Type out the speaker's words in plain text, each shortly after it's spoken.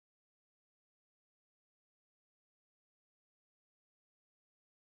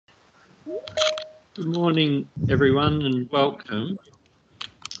Good morning, everyone, and welcome.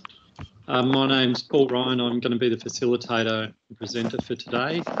 My name's Paul Ryan. I'm going to be the facilitator and presenter for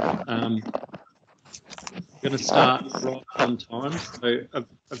today. I'm going to start right on time. So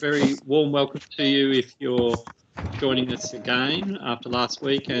a very warm welcome to you if you're joining us again after last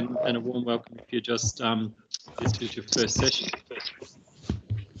week, and a warm welcome if you're just, this is your first session.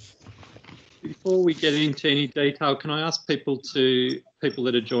 Before we get into any detail, can I ask people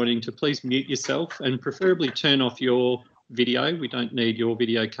that are joining to please mute yourself and preferably turn off your video. We don't need your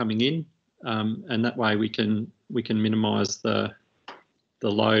video coming in, and that way we can minimise the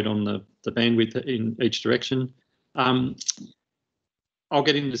load on the bandwidth in each direction. I'll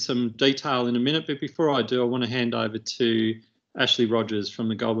get into some detail in a minute, but before I do, I want to hand over to Ashley Rogers from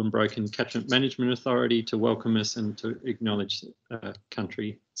the Goulburn Broken Catchment Management Authority to welcome us and to acknowledge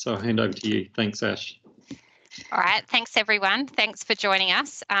country. So I'll hand over to you. Thanks, Ash. All right, thanks everyone. Thanks for joining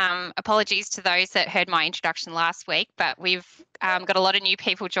us. Apologies to those that heard my introduction last week, but we've got a lot of new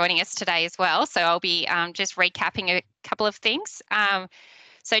people joining us today as well. So I'll be just recapping a couple of things.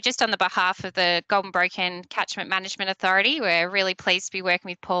 So just on the behalf of the Goulburn Broken Catchment Management Authority, we're really pleased to be working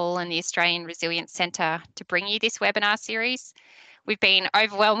with Paul and the Australian Resilience Centre to bring you this webinar series. We've been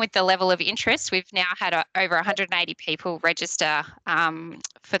overwhelmed with the level of interest. We've now had over 180 people register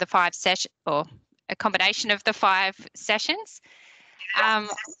for the 5 sessions, or a combination of the 5 sessions.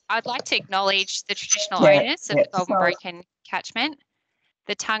 I'd like to acknowledge the traditional owners of the Goulburn Broken Catchment,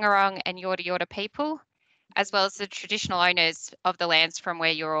 the Taungurung and Yorta Yorta people, as well as the traditional owners of the lands from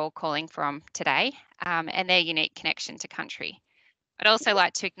where you're all calling from today, and their unique connection to country. I'd also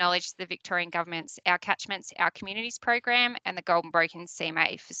like to acknowledge the Victorian Government's Our Catchments, Our Communities program and the Goulburn Broken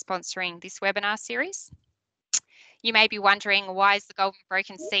CMA for sponsoring this webinar series. You may be wondering, why is the Goulburn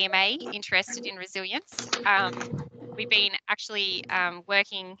Broken CMA interested in resilience? We've been actually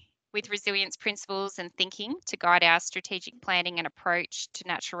working with resilience principles and thinking to guide our strategic planning and approach to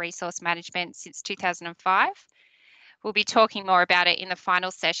natural resource management since 2005. We'll be talking more about it in the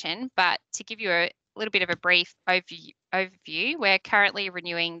final session, but to give you a little bit of a brief overview, we're currently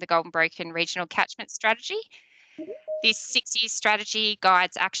renewing the Goulburn Broken Regional Catchment Strategy. This 6-year strategy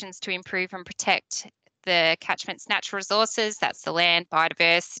guides actions to improve and protect the catchment's natural resources, that's the land,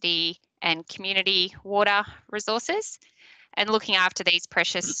 biodiversity and community water resources. And looking after these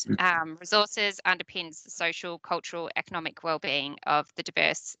precious resources underpins the social, cultural, economic well-being of the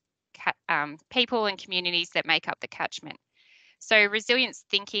diverse people and communities that make up the catchment. So resilience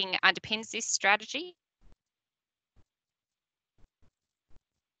thinking underpins this strategy.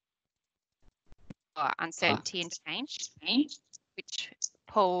 Uncertainty and change, which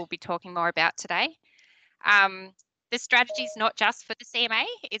Paul will be talking more about today. The strategy is not just for the CMA,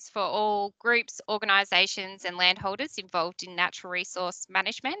 it's for all groups, organisations and landholders involved in natural resource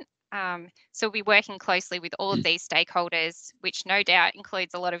management. So we'll be working closely with all of these stakeholders, which no doubt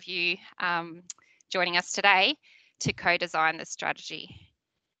includes a lot of you joining us today, to co-design the strategy.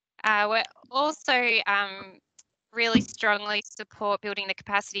 We're also really strongly support building the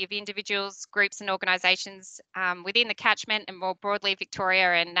capacity of individuals, groups and organisations within the catchment and more broadly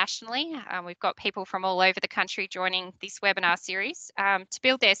Victoria and nationally. We've got people from all over the country joining this webinar series to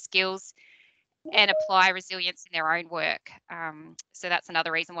build their skills and apply resilience in their own work. So that's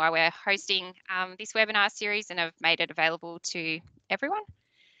another reason why we're hosting this webinar series and have made it available to everyone.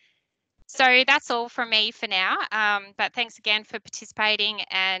 So that's all from me for now, but thanks again for participating,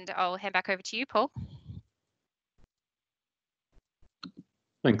 and I'll hand back over to you, Paul.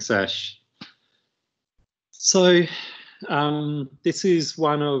 Thanks, Ash. So this is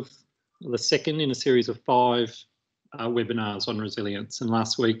one of the second in a series of 5 webinars on resilience. And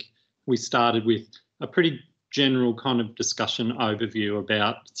last week we started with a pretty general kind of discussion overview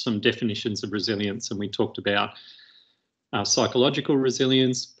about some definitions of resilience. And we talked about psychological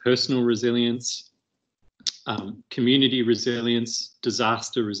resilience, personal resilience, community resilience,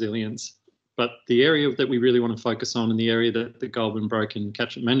 disaster resilience. But the area that we really want to focus on, and the area that the Goulburn Broken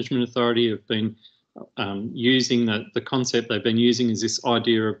Catchment Management Authority have been using, the concept they've been using is this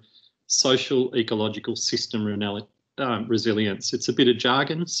idea of social ecological system resilience. It's a bit of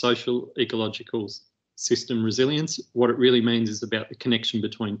jargon, social ecological system resilience. What it really means is about the connection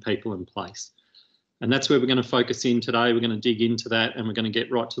between people and place. And that's where we're going to focus in today. We're going to dig into that, and we're going to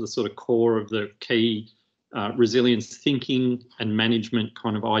get right to the sort of core of the key resilience thinking and management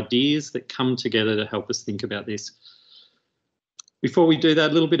kind of ideas that come together to help us think about this. Before we do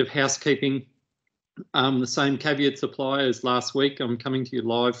that, a little bit of housekeeping. The same caveats apply as last week. I'm coming to you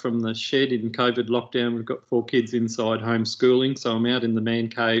live from the shed in COVID lockdown. We've got 4 kids inside homeschooling, so I'm out in the man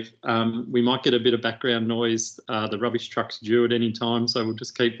cave. We might get a bit of background noise. The rubbish truck's due at any time, so we'll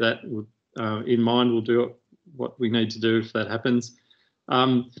just keep that. We'll in mind. We'll do what we need to do if that happens.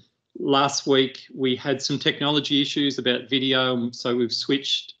 Last week we had some technology issues about video, so we've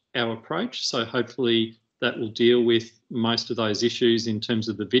switched our approach. So hopefully that will deal with most of those issues in terms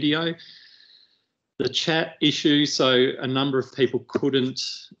of the video. The chat issue, so a number of people couldn't,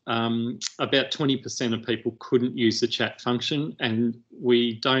 about 20% of people couldn't use the chat function, and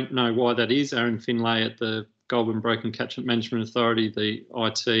we don't know why that is. Aaron Finlay at the Goulburn Broken Catchment Management Authority, the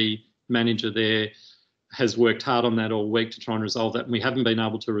IT manager there, has worked hard on that all week to try and resolve that, and we haven't been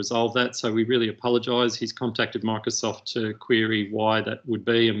able to resolve that, so we really apologise. He's contacted Microsoft to query why that would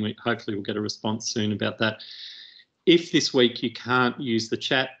be, and we hopefully will get a response soon about that. If this week you can't use the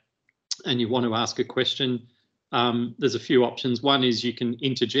chat and you want to ask a question, there's a few options. One is you can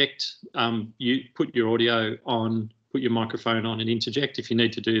interject. You put your audio on, put your microphone on and interject if you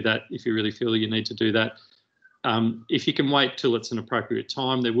need to do that, if you really feel you need to do that. If you can wait till it's an appropriate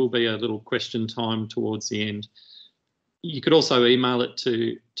time, there will be a little question time towards the end. You could also email it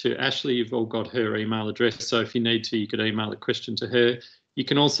to Ashley. You've all got her email address, so if you need to, you could email a question to her. You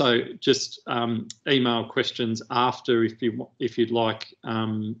can also just email questions after if you'd like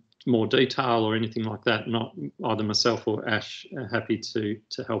more detail or anything like that. Not either myself or Ash are happy to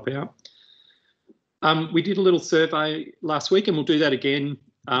help out. We did a little survey last week and we'll do that again,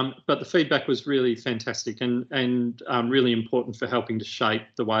 but the feedback was really fantastic and really important for helping to shape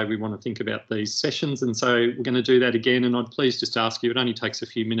the way we want to think about these sessions. And so we're going to do that again, and I'd please just ask you, it only takes a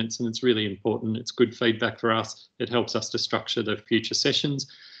few minutes and it's really important. It's good feedback for us. It helps us to structure the future sessions.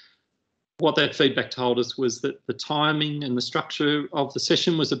 What that feedback told us was that the timing and the structure of the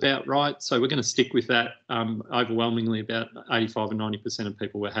session was about right. So we're going to stick with that. Overwhelmingly, about 85 and 90% of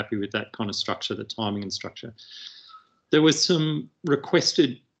people were happy with that kind of structure, the timing and structure. There was some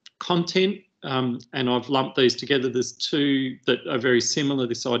requested content, and I've lumped these together. There's two that are very similar,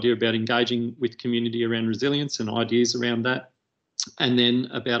 this idea about engaging with community around resilience and ideas around that, and then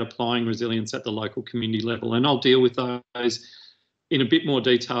about applying resilience at the local community level. And I'll deal with those in a bit more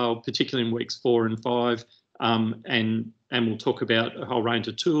detail, particularly in weeks 4 and 5, and we'll talk about a whole range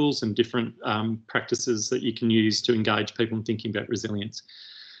of tools and different practices that you can use to engage people in thinking about resilience.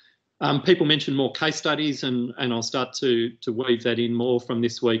 People mentioned more case studies, and I'll start to weave that in more from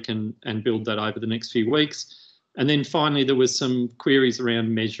this week and build that over the next few weeks. And then finally, there was some queries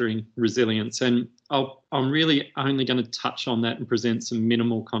around measuring resilience, and I'm really only going to touch on that and present some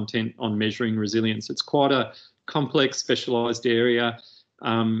minimal content on measuring resilience. It's quite a complex, specialised area,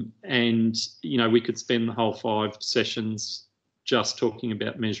 and we could spend the whole 5 sessions just talking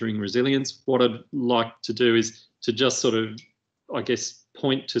about measuring resilience. What I'd like to do is to just sort of, I guess,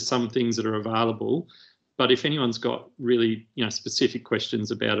 point to some things that are available, but if anyone's got really specific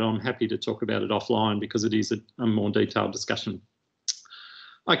questions about it, I'm happy to talk about it offline because it is a more detailed discussion.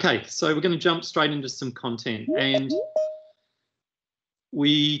 Okay, so we're going to jump straight into some content, and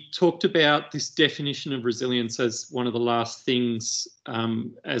we talked about this definition of resilience as one of the last things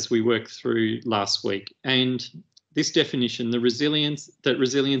as we worked through last week. And this definition, resilience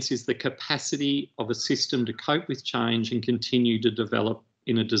is the capacity of a system to cope with change and continue to develop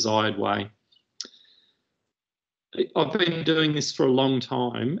in a desired way. I've been doing this for a long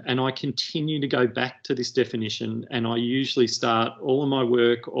time, and I continue to go back to this definition, and I usually start all of my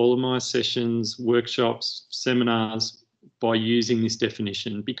work, all of my sessions, workshops, seminars by using this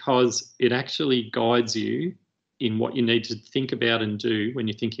definition because it actually guides you in what you need to think about and do when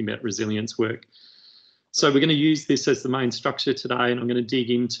you're thinking about resilience work. So we're going to use this as the main structure today, and I'm going to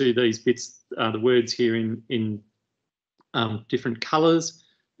dig into these bits, the words here in different colours,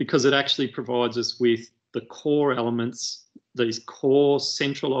 because it actually provides us with the core elements, these core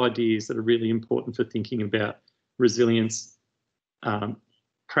central ideas that are really important for thinking about resilience,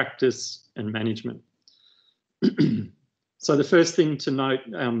 practice and management. So the first thing to note,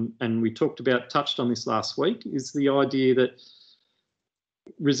 and we touched on this last week, is the idea that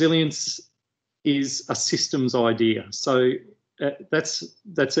resilience is a systems idea. So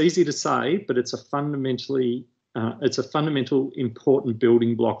that's easy to say, but it's a fundamental important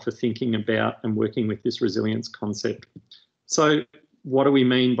building block for thinking about and working with this resilience concept. So what do we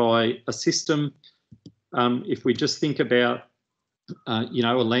mean by a system? If we just think about a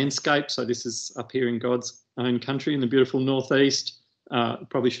landscape, so this is up here in God's own country in the beautiful northeast.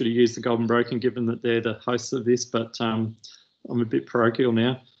 Probably should have used the Goulburn Broken given that they're the hosts of this, but I'm a bit parochial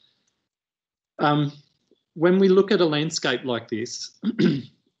now. When we look at a landscape like this,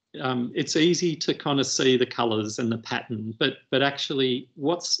 it's easy to kind of see the colours and the pattern, but actually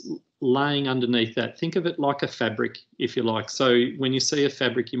what's laying underneath that, think of it like a fabric, if you like. So when you see a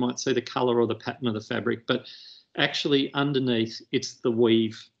fabric, you might see the colour or the pattern of the fabric, but actually underneath it's the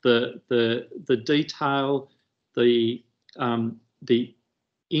weave, the detail, the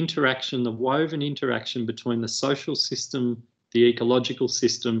interaction, the woven interaction between the social system, the ecological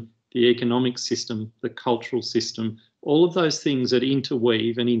system, the economic system, the cultural system, all of those things that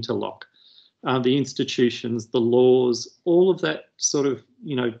interweave and interlock. The institutions, the laws, all of that sort of,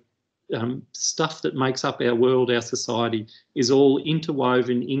 stuff that makes up our world, our society, is all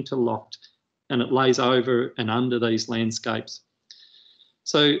interwoven, interlocked, and it lays over and under these landscapes.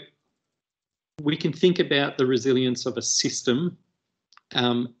 So we can think about the resilience of a system,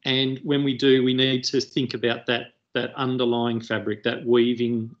 and when we do, we need to think about that underlying fabric, that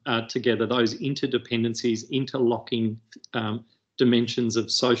weaving together, those interdependencies, interlocking dimensions of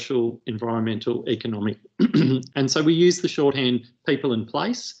social, environmental, economic. And so we use the shorthand people and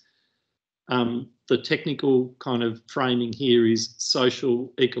place. The technical kind of framing here is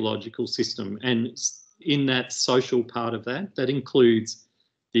social ecological system, and in that social part of that includes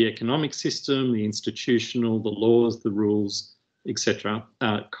the economic system, the institutional, the laws, the rules, etc.,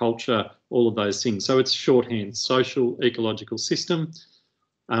 culture, all of those things. So it's shorthand, social ecological system.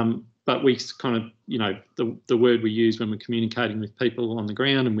 But we kind of, the word we use when we're communicating with people on the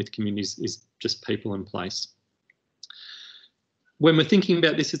ground and with communities is just people and place. When we're thinking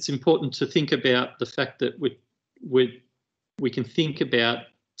about this, it's important to think about the fact that we can think about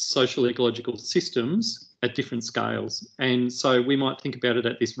social ecological systems at different scales. And so we might think about it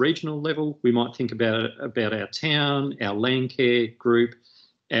at this regional level. We might think about it about our town, our land care group,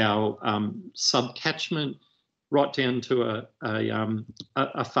 our sub-catchment, right down to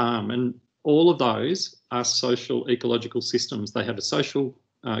a farm. And all of those are social ecological systems. They have a social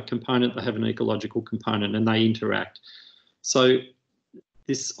component, they have an ecological component, and they interact. So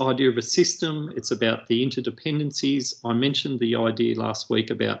this idea of a system, it's about the interdependencies. I mentioned the idea last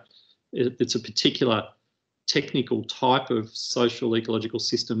week about it's a particular technical type of social ecological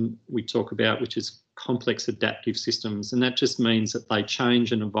system we talk about, which is complex adaptive systems. And that just means that they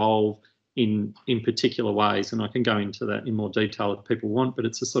change and evolve in particular ways. And I can go into that in more detail if people want, but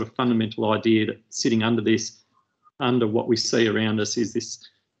it's a sort of fundamental idea that sitting under this, under what we see around us, is this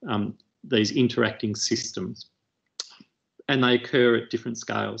these interacting systems. And they occur at different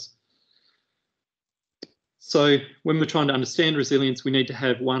scales. So when we're trying to understand resilience, we need to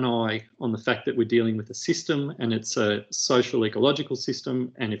have one eye on the fact that we're dealing with a system, and it's a social ecological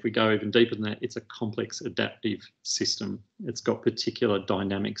system. And if we go even deeper than that, it's a complex adaptive system. It's got particular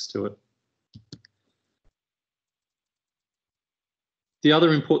dynamics to it. The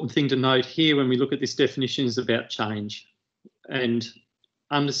other important thing to note here when we look at this definition is about change, and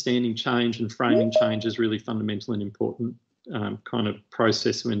understanding change and framing change is really fundamental and important kind of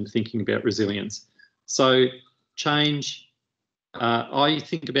process when thinking about resilience. So change, I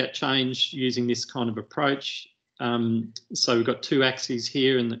think about change using this kind of approach. So we've got two axes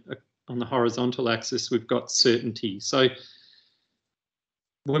here, and on the horizontal axis we've got certainty. So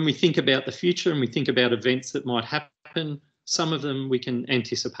when we think about the future and we think about events that might happen, some of them we can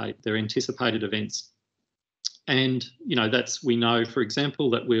anticipate. They're anticipated events. And, we know, for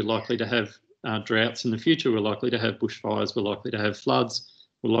example, that we're likely to have droughts in the future, we're likely to have bushfires, we're likely to have floods,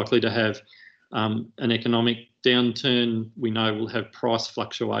 we're likely to have an economic downturn, we know we'll have price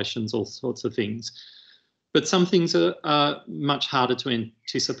fluctuations, all sorts of things. But some things are much harder to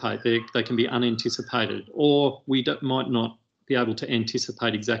anticipate. They can be unanticipated, or we might not be able to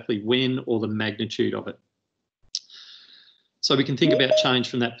anticipate exactly when or the magnitude of it. So we can think about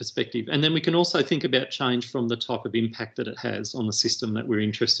change from that perspective. And then we can also think about change from the type of impact that it has on the system that we're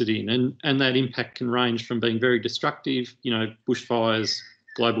interested in. And that impact can range from being very destructive, bushfires,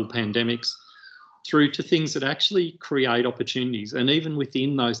 global pandemics, through to things that actually create opportunities. And even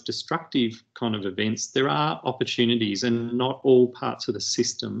within those destructive kind of events, there are opportunities, and not all parts of the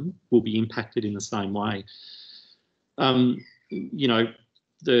system will be impacted in the same way.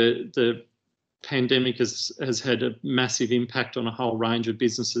 The pandemic has had a massive impact on a whole range of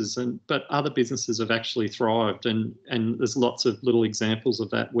businesses, but other businesses have actually thrived, and there's lots of little examples of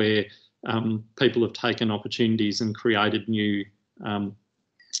that where people have taken opportunities and created new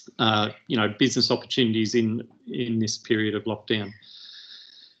business opportunities in this period of lockdown.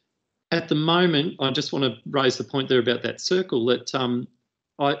 At the moment, I just want to raise the point there about that circle, that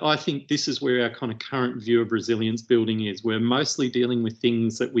I think this is where our kind of current view of resilience building is. We're mostly dealing with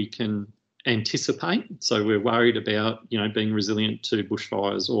things that we can anticipate. So we're worried about, being resilient to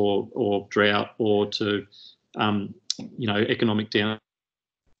bushfires or drought, or to, economic down.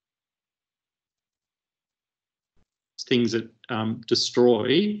 Things that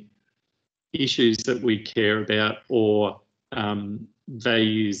destroy issues that we care about, or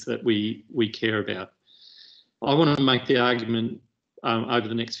values that we care about. I want to make the argument over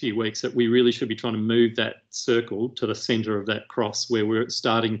the next few weeks that we really should be trying to move that circle to the centre of that cross, where we're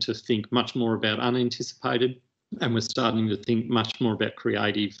starting to think much more about unanticipated, and we're starting to think much more about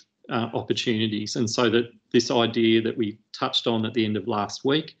creative opportunities. And so that this idea that we touched on at the end of last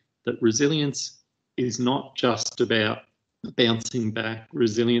week, that resilience is not just about bouncing back.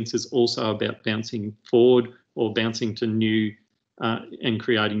 Resilience is also about bouncing forward or bouncing to new and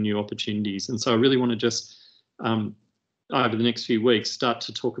creating new opportunities. And so I really want to just, over the next few weeks, start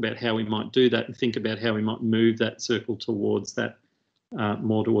to talk about how we might do that and think about how we might move that circle towards that,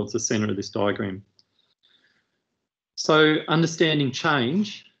 more towards the centre of this diagram. So understanding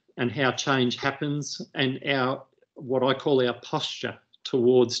change and how change happens, and what I call our posture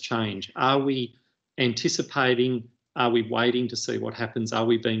towards change. Are we anticipating? Are we waiting to see what happens? Are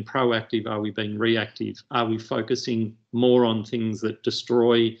we being proactive? Are we being reactive? Are we focusing more on things that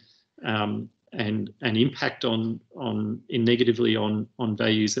destroy and impact negatively on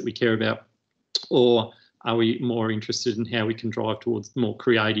values that we care about? Or are we more interested in how we can drive towards more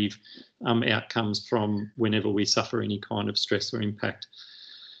creative outcomes from whenever we suffer any kind of stress or impact?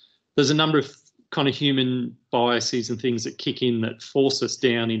 There's a number of kind of human biases and things that kick in that force us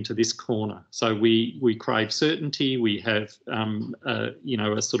down into this corner. So we crave certainty. We have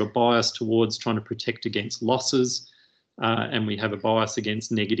a sort of bias towards trying to protect against losses, and we have a bias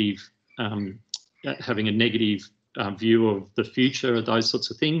against negative, having a negative view of the future, those sorts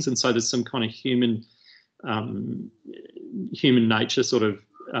of things. And so there's some kind of human nature sort of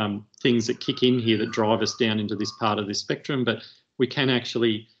things that kick in here that drive us down into this part of this spectrum. But we can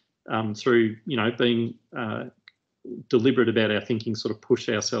actually, through being deliberate about our thinking, sort of push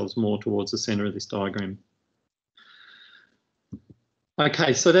ourselves more towards the centre of this diagram.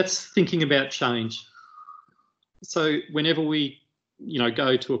 Okay, so that's thinking about change. So whenever we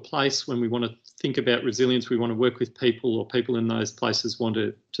go to a place, when we want to think about resilience, we want to work with people, or people in those places want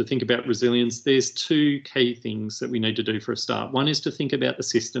to think about resilience, there's two key things that we need to do for a start. One is to think about the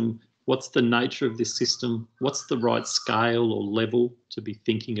system. What's the nature of this system? What's the right scale or level to be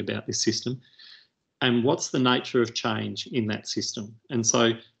thinking about this system? And what's the nature of change in that system? And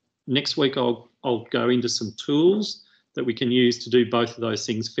so next week I'll go into some tools that we can use to do both of those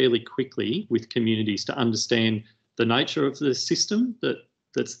things fairly quickly with communities, to understand the nature of the system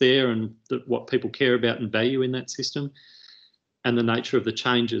that's there and what people care about and value in that system, and the nature of the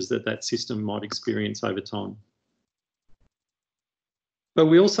changes that system might experience over time. But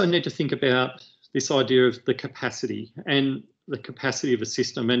we also need to think about this idea of the capacity and the capacity of a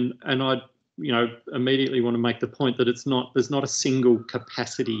system. And I immediately want to make the point that there's not a single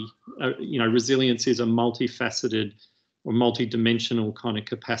capacity. Resilience is a multifaceted or multi-dimensional kind of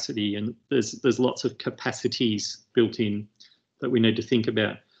capacity, and there's lots of capacities built in that we need to think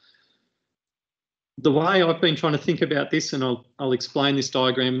about. The way I've been trying to think about this, and I'll explain this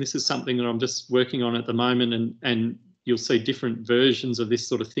diagram, this is something that I'm just working on at the moment, and you'll see different versions of this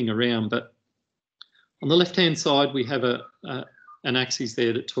sort of thing around. But on the left-hand side, we have an axis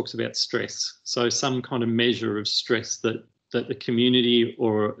there that talks about stress. So some kind of measure of stress that the community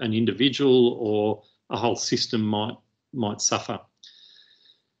or an individual or a whole system might suffer.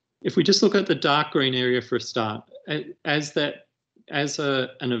 If we just look at the dark green area for a start, as an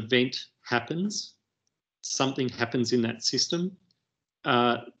event happens, something happens in that system,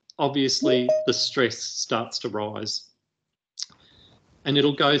 obviously the stress starts to rise. And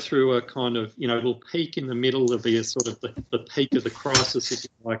it'll go through a kind of, it'll peak in the middle. There'll be a sort of the peak of the crisis, if you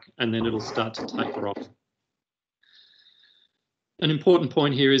like, and then it'll start to taper off. An important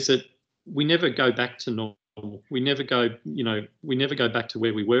point here is that we never go back to normal. We never go back to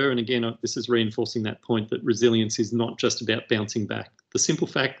where we were. And again, this is reinforcing that point that resilience is not just about bouncing back. The simple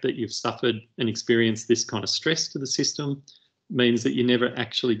fact that you've suffered and experienced this kind of stress to the system means that you're never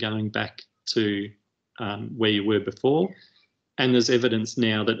actually going back to where you were before. And there's evidence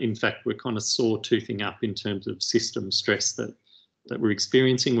now that, in fact, we're kind of sawtoothing up in terms of system stress that we're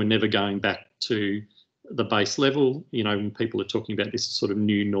experiencing. We're never going back to the base level, when people are talking about this sort of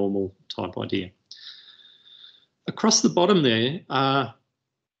new normal type idea. Across the bottom there are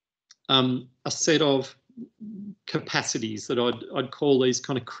a set of capacities that I'd call these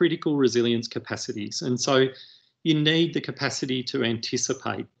kind of critical resilience capacities. And so you need the capacity to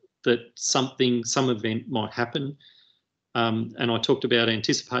anticipate that some event might happen. And I talked about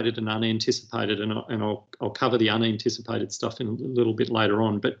anticipated and unanticipated, and I'll cover the unanticipated stuff in a little bit later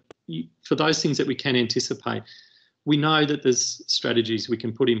on. But for those things that we can anticipate, we know that there's strategies we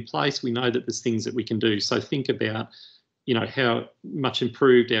can put in place. We know that there's things that we can do. So think about, how much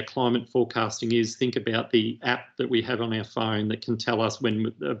improved our climate forecasting is. Think about the app that we have on our phone that can tell us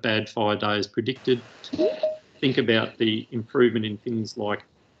when a bad fire day is predicted. think about the improvement in things like,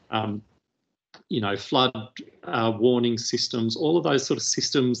 flood warning systems, all of those sort of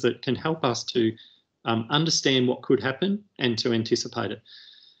systems that can help us to understand what could happen and to anticipate it.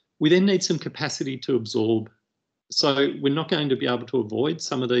 We then need some capacity to absorb. So we're not going to be able to avoid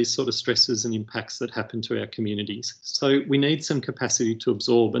some of these sort of stresses and impacts that happen to our communities. So we need some capacity to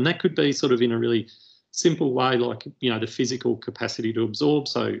absorb, and that could be sort of in a really simple way, like, the physical capacity to absorb.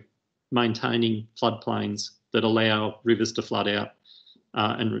 So maintaining floodplains that allow rivers to flood out,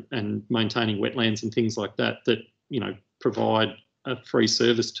 and maintaining wetlands and things like that, provide a free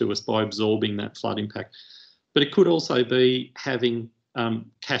service to us by absorbing that flood impact. But it could also be having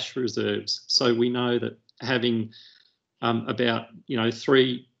cash reserves. So we know that having about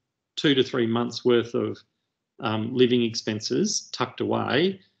 2 to 3 months worth of living expenses tucked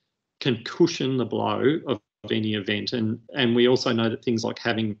away can cushion the blow of any event. And we also know that things like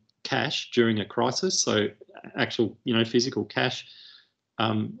having cash during a crisis, so actual physical cash,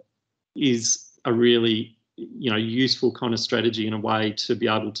 is a really useful kind of strategy in a way to be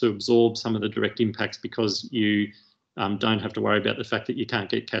able to absorb some of the direct impacts, because you don't have to worry about the fact that you can't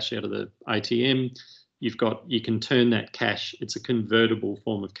get cash out of the ATM. You can turn that cash, it's a convertible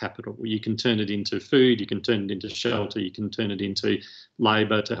form of capital. You can turn it into food, you can turn it into shelter, you can turn it into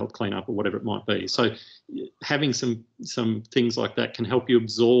labour to help clean up, or whatever it might be. So having some things like that can help you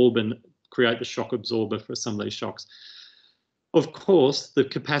absorb and create the shock absorber for some of these shocks. Of course, the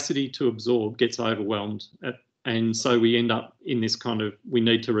capacity to absorb gets overwhelmed, and so we end up in this kind of, we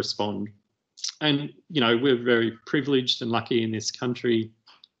need to respond. And, we're very privileged and lucky in this country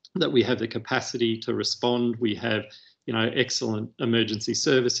that we have the capacity to respond. We have, excellent emergency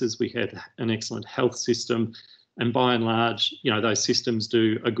services. We have an excellent health system. And by and large, those systems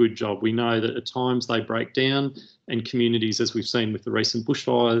do a good job. We know that at times they break down, and communities, as we've seen with the recent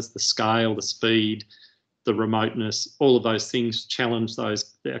bushfires, the scale, the speed, the remoteness, all of those things challenge our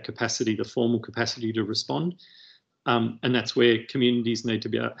capacity, the formal capacity to respond. And that's where communities need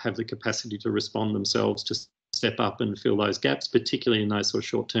to have the capacity to respond themselves, to step up and fill those gaps, particularly in those sort of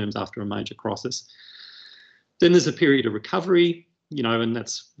short terms after a major crisis. Then there's a period of recovery, and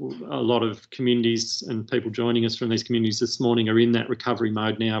that's a lot of communities, and people joining us from these communities this morning are in that recovery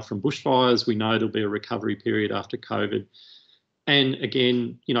mode now from bushfires. We know there'll be a recovery period after COVID. And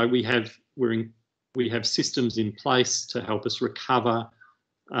again, we have systems in place to help us recover,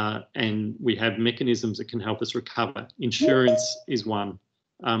 and we have mechanisms that can help us recover. Insurance is one.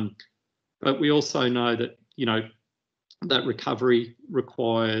 But we also know that, that recovery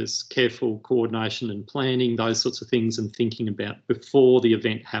requires careful coordination and planning, those sorts of things, and thinking about before the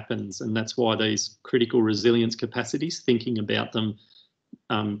event happens. And that's why these critical resilience capacities, thinking about them,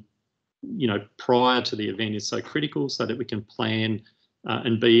 prior to the event is so critical, so that we can plan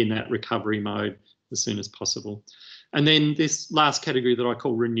and be in that recovery mode as soon as possible. And then this last category that I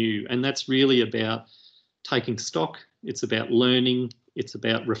call renew, and that's really about taking stock. It's about learning. It's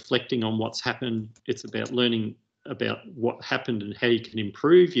about reflecting on what's happened. It's about learning about what happened and how you can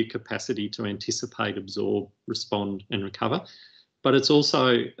improve your capacity to anticipate, absorb, respond and recover. But it's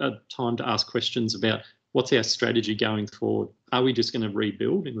also a time to ask questions about what's our strategy going forward. Are we just going to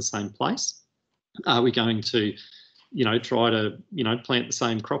rebuild in the same place? Are we going to try to, plant the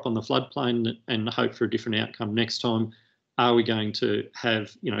same crop on the floodplain and hope for a different outcome next time? Are we going to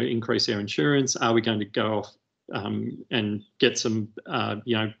have, increase our insurance? Are we going to go off and get some,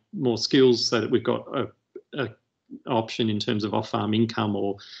 more skills so that we've got a option in terms of off-farm income?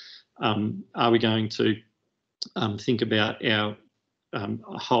 Or are we going to think about our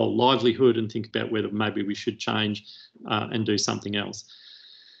whole livelihood and think about whether maybe we should change and do something else?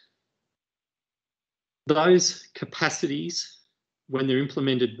 Those capacities, when they're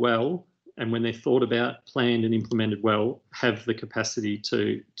implemented well and when they're thought about, planned and implemented well, have the capacity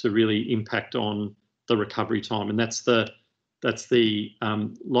to really impact on the recovery time. And that's the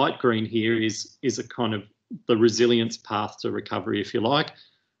light green here is a kind of the resilience path to recovery, if you like.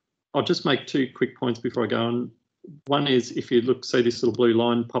 I'll just make 2 quick points before I go on. One is, if you look, see this little blue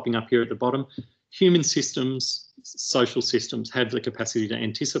line popping up here at the bottom, human systems, social systems have the capacity to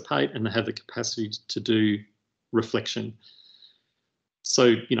anticipate, and they have the capacity to do reflection.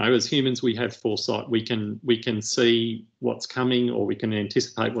 So, as humans, we have foresight. We can see what's coming, or we can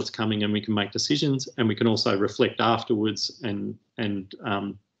anticipate what's coming, and we can make decisions, and we can also reflect afterwards and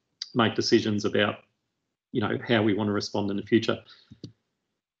make decisions about, how we want to respond in the future.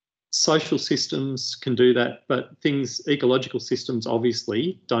 Social systems can do that, but ecological systems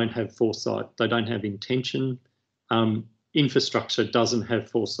obviously don't have foresight. They don't have intention. Infrastructure doesn't have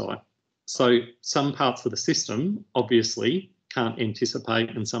foresight. So some parts of the system obviously can't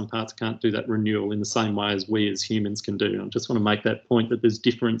anticipate, and some parts can't do that renewal in the same way as we as humans can do. I just want to make that point, that there's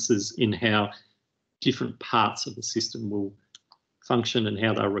differences in how different parts of the system will function and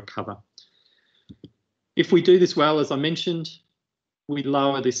how they'll recover. If we do this well, as I mentioned, we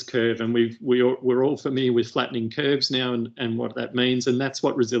lower this curve, and we're all familiar with flattening curves now and what that means, and that's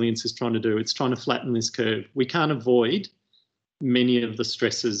what resilience is trying to do. It's trying to flatten this curve. We can't avoid many of the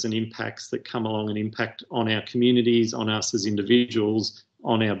stresses and impacts that come along and impact on our communities, on us as individuals,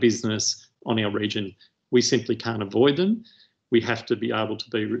 on our business, on our region. We simply can't avoid them. We have to be able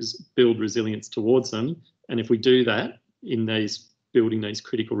to build resilience towards them, and if we do that in building these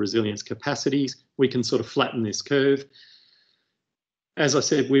critical resilience capacities, we can sort of flatten this curve. As I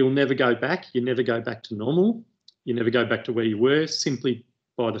said, we will never go back. You never go back to normal. You never go back to where you were, simply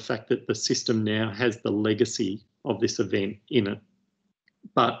by the fact that the system now has the legacy of this event in it.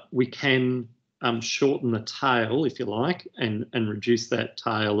 But we can shorten the tail, if you like, and reduce that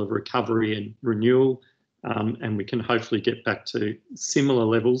tail of recovery and renewal, and we can hopefully get back to similar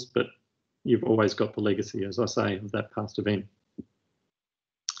levels, but you've always got the legacy, as I say, of that past event.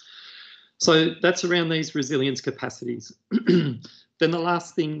 So that's around these resilience capacities. Then the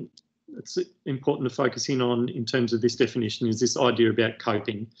last thing that's important to focus in on in terms of this definition is this idea about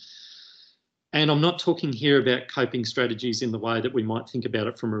coping. And I'm not talking here about coping strategies in the way that we might think about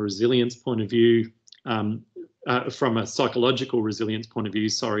it from a resilience point of view, from a psychological resilience point of view,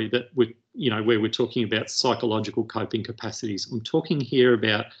 sorry, that where we're talking about psychological coping capacities. I'm talking here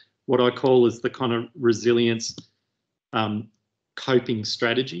about what I call as the kind of resilience coping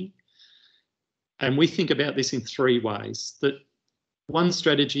strategy. And we think about this in three ways. That one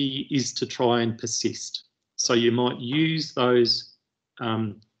strategy is to try and persist. So you might use those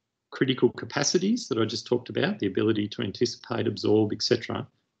critical capacities that I just talked about, the ability to anticipate, absorb, etc.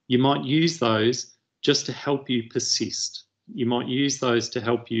 You might use those just to help you persist. You might use those to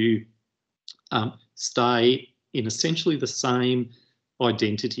help you stay in essentially the same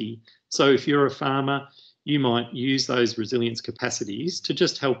identity. So if you're a farmer, you might use those resilience capacities to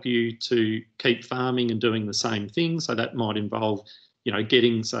just help you to keep farming and doing the same thing. So that might involve,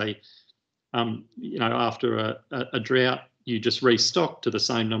 getting, say, after a drought, you just restock to the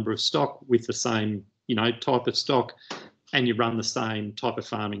same number of stock with the same, type of stock, and you run the same type of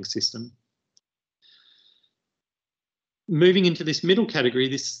farming system. Moving into this middle category,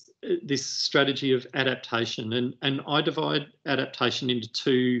 this strategy of adaptation, and I divide adaptation into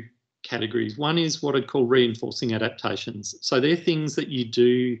two categories. One is what I'd call reinforcing adaptations. So they're things that you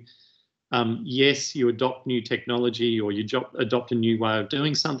do, yes, you adopt new technology or you adopt a new way of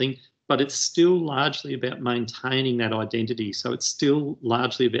doing something, but it's still largely about maintaining that identity. So it's still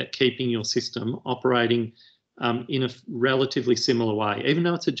largely about keeping your system operating in a relatively similar way, even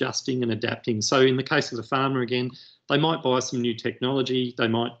though it's adjusting and adapting. So in the case of the farmer, again, they might buy some new technology. They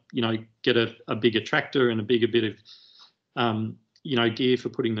might, get a bigger tractor and a bigger bit of, gear for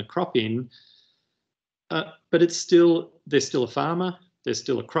putting the crop in. But they're still a farmer. They're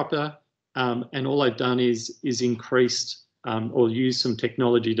still a cropper, and all they've done is increased or used some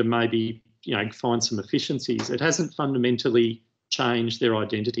technology to maybe find some efficiencies. It hasn't fundamentally changed their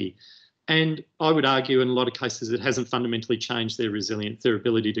identity. And I would argue in a lot of cases it hasn't fundamentally changed their resilience, their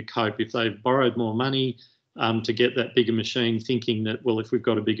ability to cope. If they've borrowed more money to get that bigger machine, thinking that, well, if we've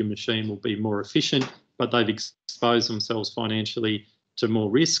got a bigger machine, we'll be more efficient, but they've exposed themselves financially to more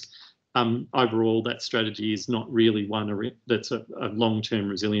risk. Overall, that strategy is not really one that's a long-term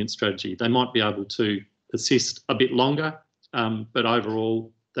resilience strategy. They might be able to persist a bit longer, but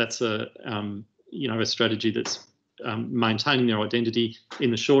overall, that's a strategy that's maintaining their identity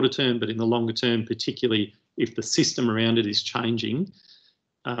in the shorter term, but in the longer term, particularly if the system around it is changing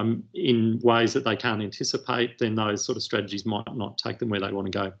in ways that they can't anticipate, then those sort of strategies might not take them where they want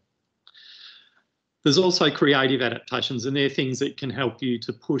to go. There's also creative adaptations, and they're things that can help you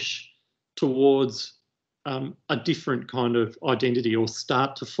to push towards a different kind of identity or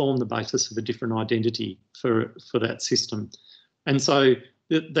start to form the basis of a different identity for that system. And so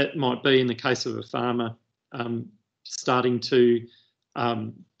that might be, in the case of a farmer, starting to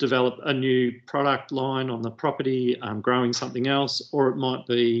develop a new product line on the property, growing something else, or it might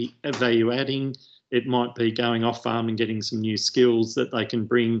be a value adding. It might be going off farm and getting some new skills that they can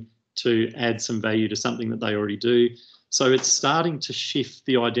bring to add some value to something that they already do. So it's starting to shift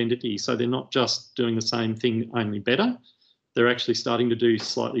the identity. So they're not just doing the same thing, only better. They're actually starting to do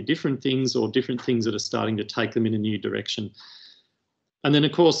slightly different things, or different things that are starting to take them in a new direction. And then,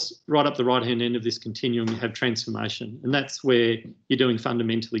 of course, right up the right-hand end of this continuum, you have transformation. And that's where you're doing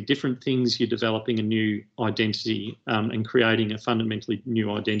fundamentally different things. You're developing a new identity and creating a fundamentally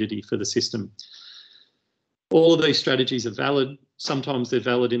new identity for the system. All of these strategies are valid. Sometimes they're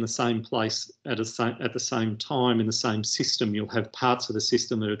valid in the same place at the same time in the same system. You'll have parts of the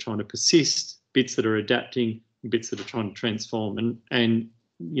system that are trying to persist, bits that are adapting, bits that are trying to transform. And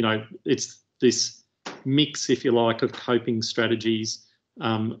you know, it's this mix, if you like, of coping strategies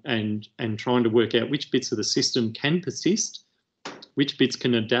and trying to work out which bits of the system can persist, which bits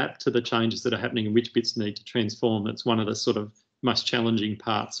can adapt to the changes that are happening, and which bits need to transform. That's one of the sort of most challenging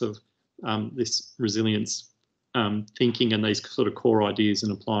parts of this resilience thinking and these sort of core ideas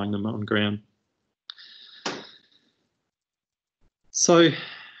and applying them on ground. So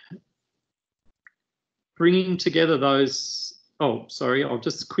bringing together those, I'll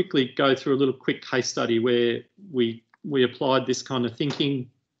just quickly go through a little quick case study where we applied this kind of thinking.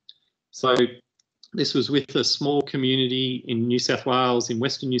 So this was with a small community in New South Wales, in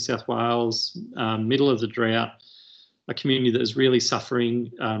Western New South Wales, middle of the drought, a community that was really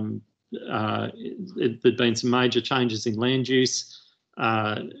suffering. There'd been some major changes in land use,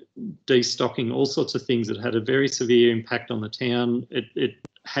 destocking, all sorts of things that had a very severe impact on the town. It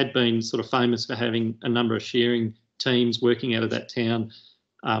had been sort of famous for having a number of shearing teams working out of that town,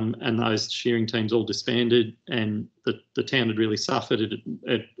 and those shearing teams all disbanded, and the town had really suffered.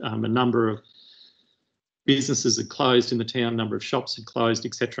 A number of businesses had closed in the town, a number of shops had closed,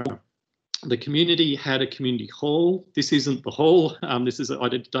 etc. The community had a community hall. This isn't the hall. I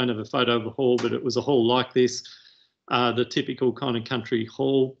don't have a photo of the hall, but it was a hall like this, the typical kind of country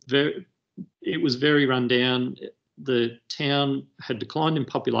hall. It was very run down. The town had declined in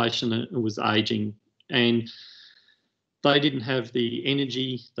population and it was ageing, and they didn't have the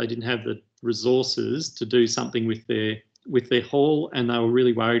energy, they didn't have the resources to do something with their hall, and they were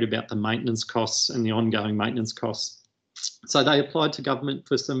really worried about the maintenance costs and the ongoing maintenance costs. So they applied to government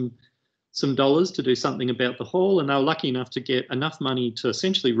for some dollars to do something about the hall, and they were lucky enough to get enough money to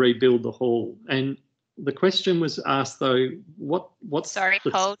essentially rebuild the hall. And the question was asked, though, what's... Sorry,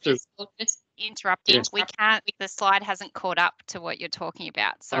 Paul, just interrupting. Yes. We can't, the slide hasn't caught up to what you're talking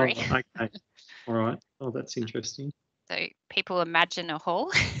about. Sorry. Oh, okay. All right. Oh, that's interesting. So people imagine a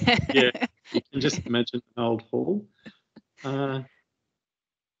hall. Yeah, you can just imagine an old hall. I'll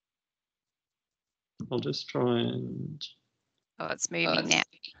just try and... Oh, it's moving now.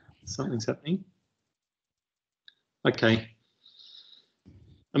 Something's happening. Okay.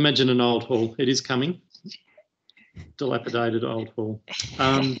 Imagine an old hall. It is coming. Dilapidated old hall.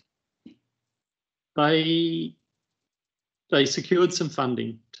 They secured some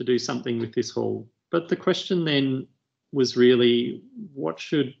funding to do something with this hall. But the question then was really, what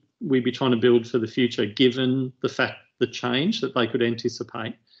should we be trying to build for the future, given the change that they could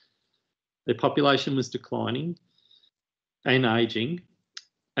anticipate? Their population was declining and ageing.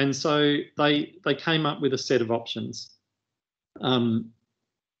 And so they came up with a set of options. I'm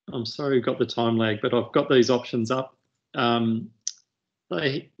sorry we've got the time lag, but I've got these options up.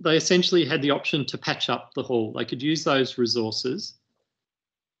 They essentially had the option to patch up the hall. They could use those resources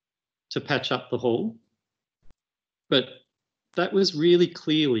to patch up the hall. But that was really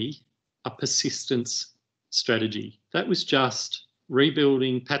clearly a persistence strategy. That was just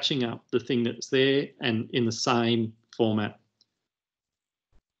rebuilding, patching up the thing that's there and in the same format.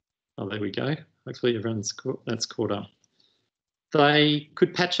 Oh, there we go. Hopefully that's caught up. They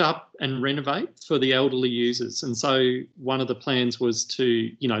could patch up and renovate for the elderly users. And so one of the plans was to,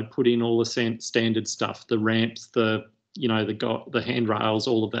 put in all the standard stuff, the ramps, the handrails,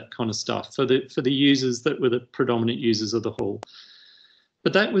 all of that kind of stuff for the users that were the predominant users of the hall.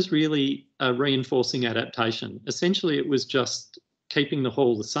 But that was really a reinforcing adaptation. Essentially, it was just keeping the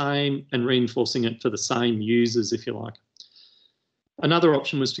hall the same and reinforcing it for the same users, if you like. Another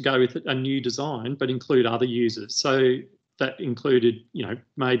option was to go with a new design, but include other users. So that included,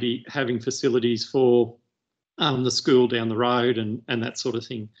 maybe having facilities for the school down the road and that sort of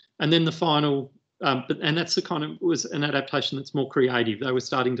thing. And then the final, and that's was an adaptation that's more creative. They were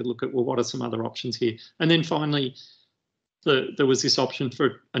starting to look at, well, what are some other options here? And then finally, there was this option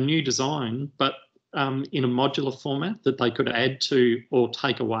for a new design, but in a modular format that they could add to or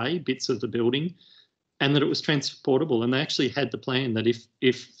take away bits of the building, and that it was transportable. And they actually had the plan that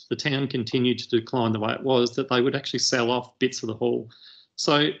if the town continued to decline the way it was, that they would actually sell off bits of the hall.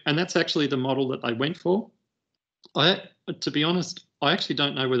 So, and that's actually the model that they went for. To be honest, I actually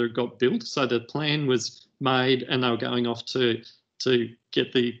don't know whether it got built. So the plan was made and they were going off to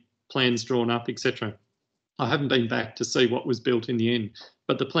get the plans drawn up, etc. I haven't been back to see what was built in the end,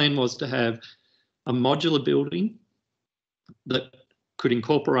 but the plan was to have a modular building that could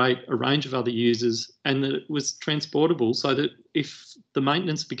incorporate a range of other users and that it was transportable, so that if the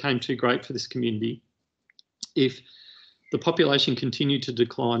maintenance became too great for this community, if the population continued to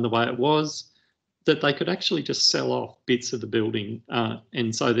decline the way it was, that they could actually just sell off bits of the building.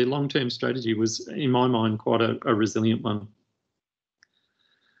 And so their long-term strategy was, in my mind, quite a resilient one.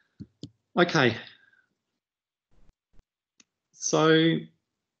 Okay. So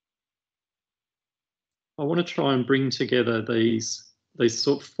I want to try and bring together these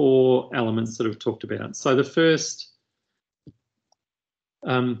sort of 4 elements that I've talked about. So the first,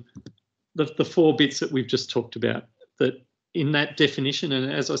 the 4 bits that we've just talked about, that in that definition,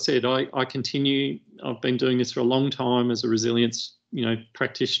 and as I said, I've been doing this for a long time as a resilience,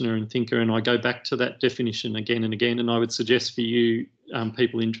 practitioner and thinker, and I go back to that definition again and again. And I would suggest for you,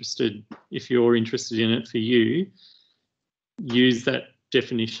 people interested, if you're interested in it for you, use that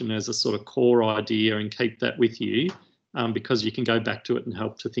definition as a sort of core idea and keep that with you, because you can go back to it and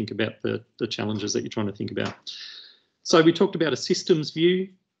help to think about the challenges that you're trying to think about. So we talked about a systems view,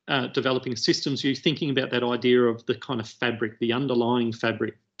 developing a systems view, thinking about that idea of the kind of fabric, the underlying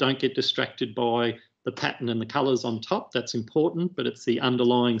fabric. Don't get distracted by the pattern and the colours on top. That's important, but it's the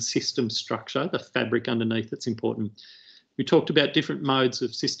underlying system structure, the fabric underneath, that's important. We talked about different modes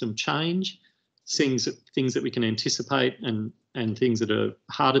of system change, things that we can anticipate and things that are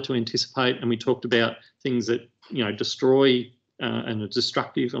harder to anticipate. And we talked about things that destroy and are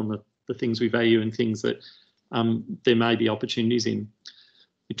destructive on the things we value, and things that there may be opportunities in.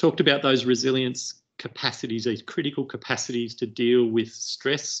 We talked about those resilience capacities, these critical capacities to deal with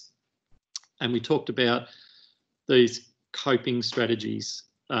stress. And we talked about these coping strategies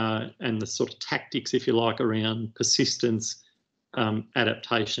and the sort of tactics, if you like, around persistence,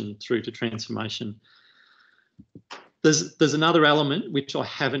 adaptation through to transformation. There's another element which I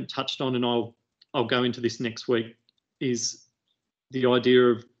haven't touched on, and I'll go into this next week, is the idea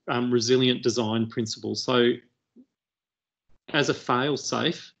of resilient design principles. So as a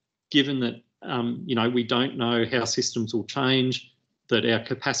fail-safe, given that we don't know how systems will change, that our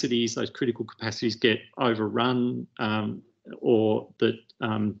capacities, those critical capacities, get overrun, or that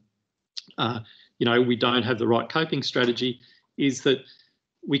we don't have the right coping strategy, is that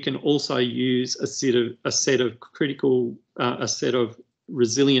we can also use a set of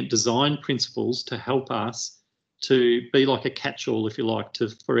resilient design principles to help us to be like a catch-all, if you like,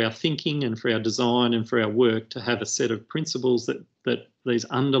 for our thinking and for our design and for our work, to have a set of principles that these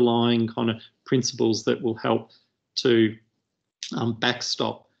underlying kind of principles that will help to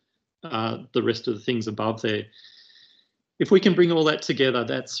backstop the rest of the things above there. If we can bring all that together,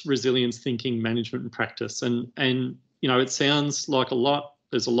 that's resilience thinking, management and practice. And it sounds like a lot.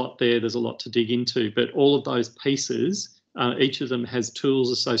 There's a lot there. There's a lot to dig into. But all of those pieces, each of them has tools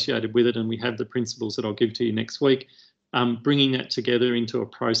associated with it, and we have the principles that I'll give to you next week. Bringing that together into a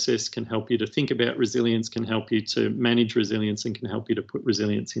process can help you to think about resilience, can help you to manage resilience, and can help you to put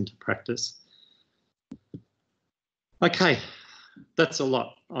resilience into practice. Okay, that's a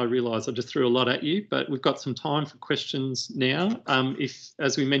lot. I realise I just threw a lot at you, but we've got some time for questions now.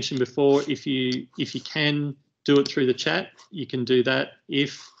 As we mentioned before, if you can do it through the chat, you can do that.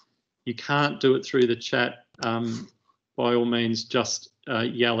 If you can't do it through the chat, by all means, just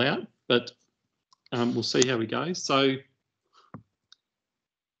yell out, but we'll see how we go. So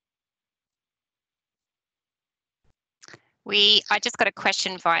I just got a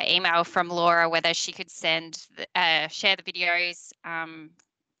question via email from Laura whether she could share the videos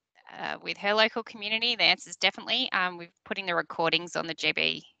with her local community. The answer is definitely. We're putting the recordings on the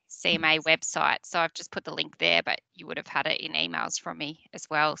GBCMA website, so I've just put the link there, but you would have had it in emails from me as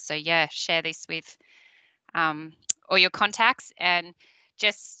well. So yeah, share this with all your contacts, and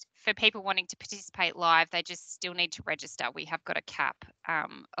just for people wanting to participate live, they just still need to register. We have got a cap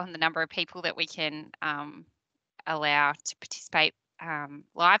on the number of people that we can allow to participate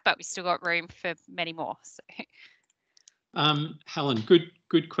live, but we've still got room for many more. So. Helen,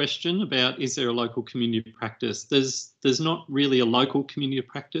 good question about, is there a local community of practice? There's not really a local community of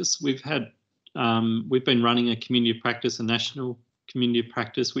practice. We've been running a community of practice, a national community of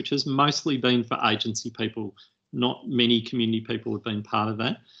practice, which has mostly been for agency people. Not many community people have been part of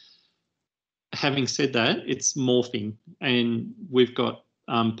that. Having said that, it's morphing, and we've got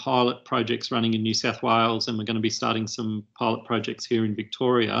pilot projects running in New South Wales, and we're going to be starting some pilot projects here in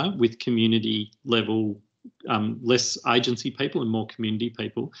Victoria with community level, less agency people and more community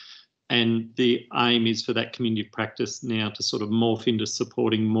people. And the aim is for that community of practice now to sort of morph into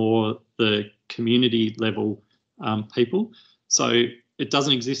supporting more the community level people. So it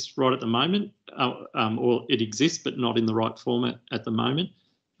doesn't exist right at the moment, or it exists but not in the right format at the moment.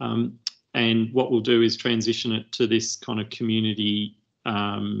 And what we'll do is transition it to this kind of community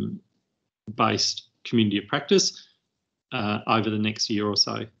based community of practice over the next year or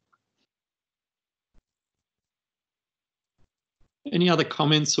so. Any other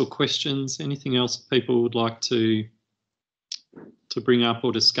comments or questions? Anything else people would like to bring up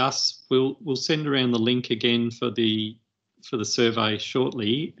or discuss? We'll send around the link again for the survey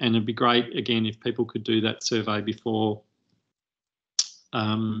shortly, and it'd be great again if people could do that survey before,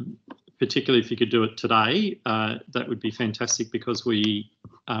 particularly if you could do it today. That would be fantastic, because we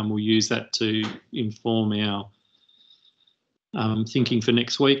will use that to inform our thinking for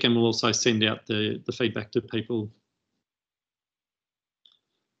next week, and we'll also send out the feedback to people.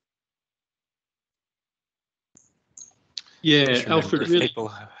 Yeah, Alfred, if people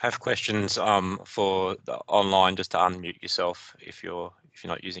have questions for the online, just to unmute yourself if you're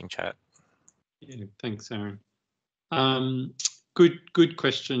not using chat. Yeah, thanks, Aaron. Good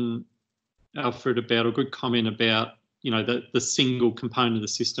question, Alfred, about, or good comment about, the single component of the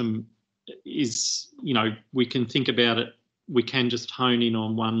system is, we can think about it, we can just hone in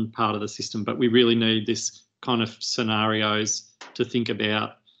on one part of the system, but we really need this kind of scenarios to think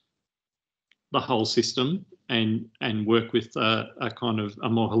about the whole system and work with a kind of a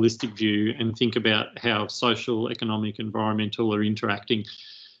more holistic view and think about how social, economic, environmental are interacting.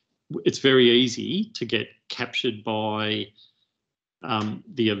 It's very easy to get captured by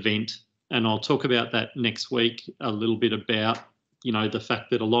the event, and I'll talk about that next week a little bit, about the fact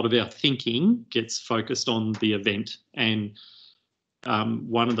that a lot of our thinking gets focused on the event. And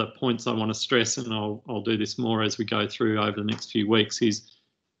one of the points I want to stress, and I'll do this more as we go through over the next few weeks, is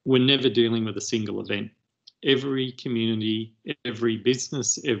we're never dealing with a single event. Every community, every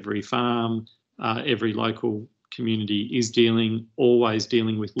business, every farm, every local community is always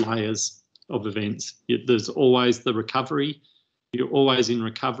dealing with layers of events. There's always the recovery. You're always in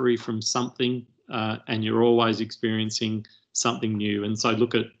recovery from something, and you're always experiencing something new. And so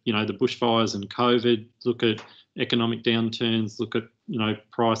look at, the bushfires and COVID, look at economic downturns, look at,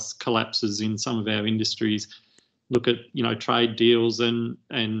 price collapses in some of our industries, look at, trade deals and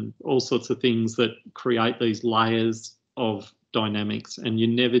all sorts of things that create these layers of dynamics, and you're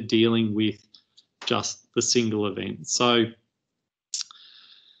never dealing with just the single event. So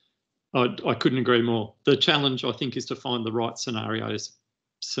I couldn't agree more. The challenge, I think, is to find the right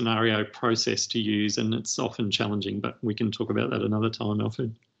scenario process to use, and it's often challenging, but we can talk about that another time,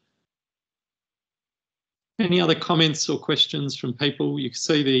 Alfred. Any other comments or questions from people? You can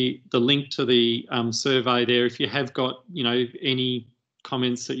see the link to the survey there. If you have got, any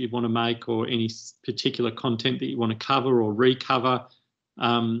comments that you want to make, or any particular content that you want to cover or recover,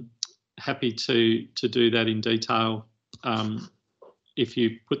 happy to do that in detail. If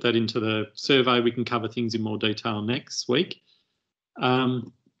you put that into the survey, we can cover things in more detail next week.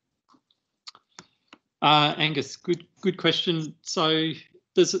 Angus, good question. So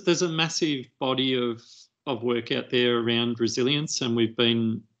there's a massive body of work out there around resilience, and we've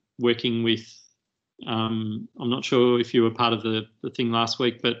been working with, I'm not sure if you were part of the thing last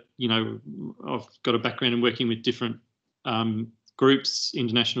week, but, I've got a background in working with different groups,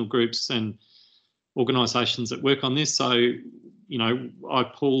 international groups and organisations that work on this. So, I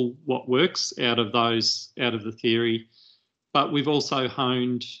pull what works out of the theory, but we've also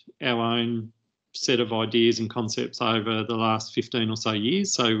honed our own set of ideas and concepts over the last 15 or so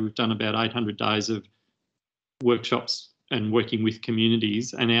years. So we've done about 800 days of workshops and working with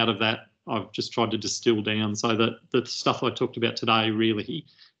communities, and out of that I've just tried to distill down, so that the stuff I talked about today really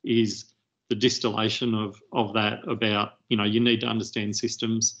is the distillation of that, about, you need to understand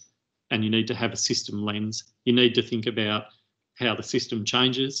systems, and you need to have a system lens. You need to think about how the system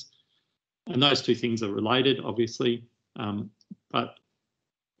changes, and those two things are related, obviously, but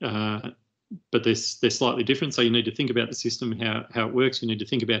they're slightly different. So you need to think about the system, how it works. You need to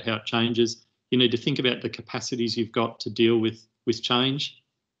think about how it changes. You need to think about the capacities you've got to deal with change,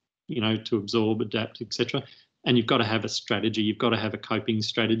 to absorb, adapt, etc. And you've got to have a strategy. You've got to have a coping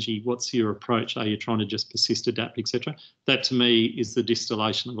strategy. What's your approach? Are you trying to just persist, adapt, etc.? That, to me, is the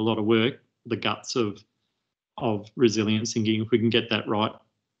distillation of a lot of work, the guts of resilience thinking. If we can get that right,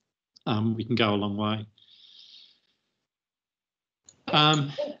 we can go a long way.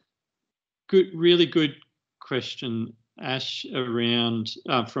 Really good question, Ash, around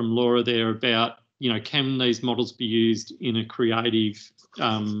from Laura there about, can these models be used in a creative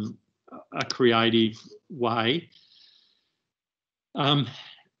way?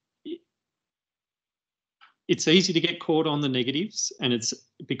 It's easy to get caught on the negatives, and it's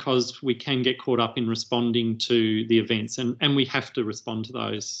because we can get caught up in responding to the events, and we have to respond to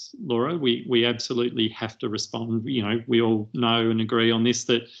those, Laura. We absolutely have to respond. We all know and agree on this,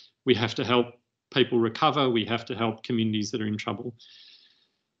 that we have to help people recover. We have to help communities that are in trouble.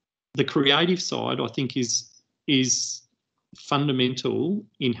 The creative side, I think, is fundamental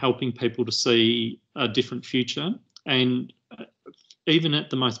in helping people to see a different future. And even at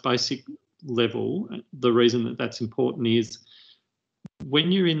the most basic level, the reason that that's important is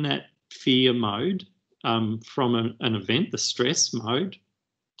when you're in that fear mode from an event, the stress mode,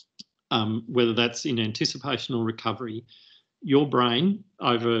 whether that's in anticipation or recovery, your brain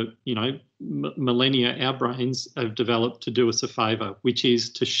over, millennia, our brains have developed to do us a favour, which is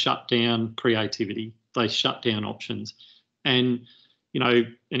to shut down creativity. They shut down options. And,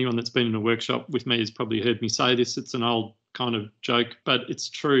 anyone that's been in a workshop with me has probably heard me say this. It's an old kind of joke, but it's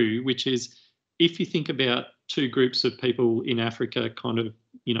true, which is if you think about two groups of people in Africa kind of,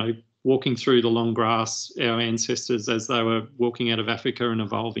 walking through the long grass, our ancestors as they were walking out of Africa and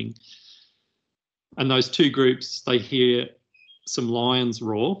evolving. And those two groups, they hear some lions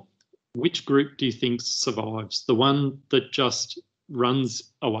roar. Which group do you think survives? The one that just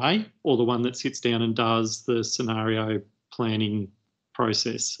runs away, or the one that sits down and does the scenario planning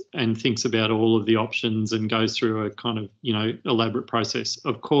process and thinks about all of the options and goes through a kind of, elaborate process?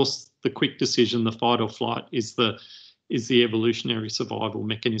 Of course, the quick decision, the fight or flight, is the evolutionary survival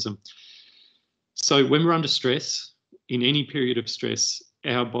mechanism. So when we're under stress, in any period of stress,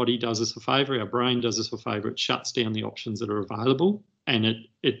 our body does us a favour, our brain does us a favour, it shuts down the options that are available and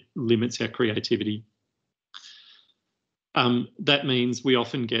it limits our creativity. That means we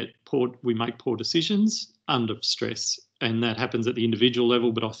often make poor decisions under stress, and that happens at the individual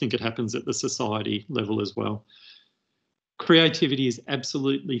level, but I think it happens at the society level as well. Creativity is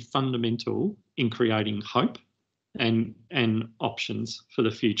absolutely fundamental in creating hope and options for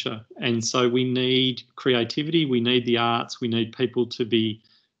the future. And so we need creativity, we need the arts, we need people to be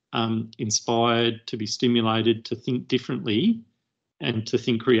inspired, to be stimulated, to think differently and to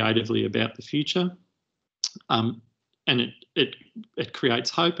think creatively about the future. And it creates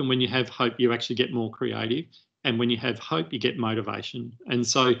hope, and when you have hope, you actually get more creative. And when you have hope, you get motivation. And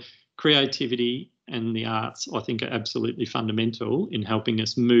so creativity and the arts, I think, are absolutely fundamental in helping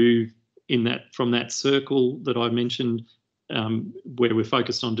us move from that circle that I mentioned, where we're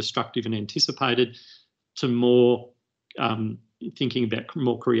focused on destructive and anticipated, to more thinking about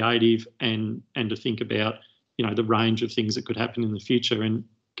more creative and to think about, the range of things that could happen in the future. And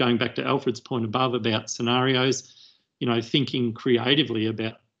going back to Alfred's point above about scenarios, thinking creatively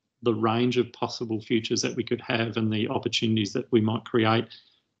about the range of possible futures that we could have and the opportunities that we might create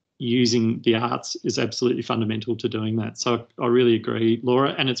using the arts is absolutely fundamental to doing that. So I really agree,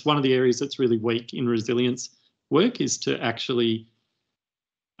 Laura. And it's one of the areas that's really weak in resilience work, is to actually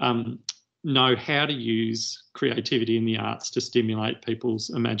know how to use creativity in the arts to stimulate people's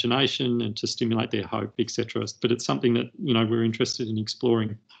imagination and to stimulate their hope, etc. But it's something that, we're interested in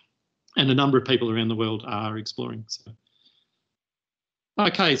exploring. And a number of people around the world are exploring. So.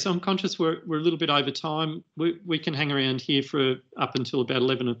 Okay, so I'm conscious we're a little bit over time. We can hang around here for up until about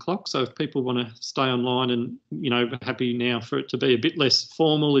 11 o'clock. So if people want to stay online, and we're happy now for it to be a bit less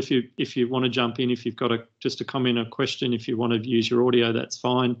formal. If you want to jump in, if you've got just a comment or question, if you want to use your audio, that's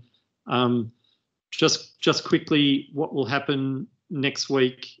fine. Just quickly, what will happen next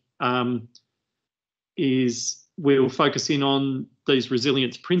week is we'll focus in on these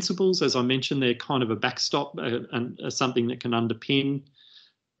resilience principles. As I mentioned, they're kind of a backstop and something that can underpin.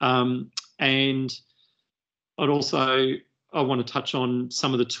 And I want to touch on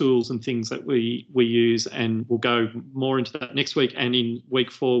some of the tools and things that we use, and we'll go more into that next week. And in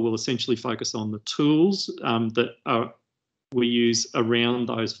week 4, we'll essentially focus on the tools that we use around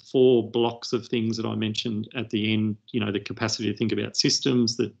those 4 blocks of things that I mentioned at the end. The capacity to think about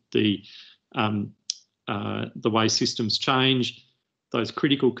systems, the way systems change, those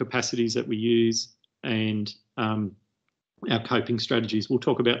critical capacities that we use, and our coping strategies. We'll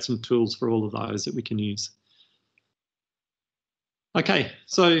talk about some tools for all of those that we can use. Okay,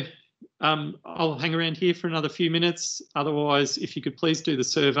 so I'll hang around here for another few minutes. Otherwise, if you could please do the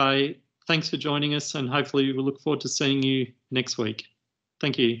survey. Thanks for joining us, and hopefully we'll look forward to seeing you next week.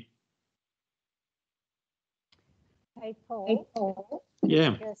 Thank you. Hey, Paul.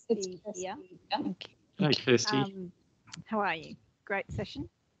 Yeah. Kirsty here. Hey, Kirsty. How are you? Great session.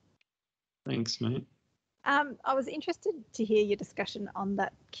 Thanks, mate. I was interested to hear your discussion on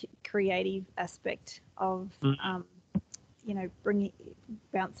that creative aspect of,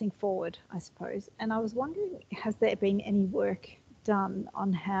 bouncing forward, I suppose. And I was wondering, has there been any work done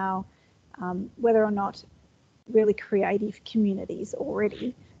on how, whether or not really creative communities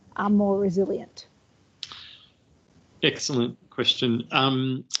already are more resilient? Excellent question.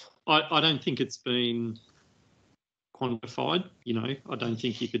 I don't think it's been quantified. I don't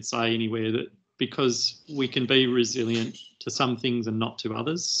think you could say anywhere that, because we can be resilient to some things and not to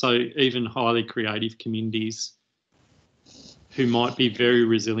others. So even highly creative communities who might be very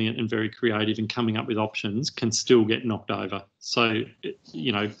resilient and very creative and coming up with options can still get knocked over. So,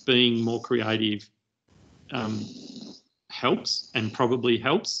 you know, being more creative helps and probably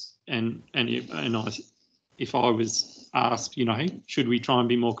helps. If I was asked, you know, should we try and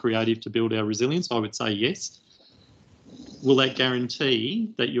be more creative to build our resilience, I would say yes. Will that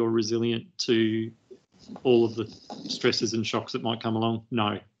guarantee that you're resilient to all of the stresses and shocks that might come along?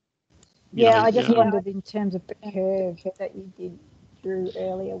 No. I just wondered in terms of the curve that you drew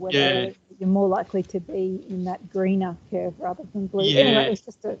earlier, whether you're more likely to be in that greener curve rather than blue. Yeah. Anyway,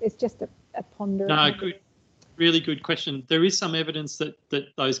 it's just a ponder. No, really good question. There is some evidence that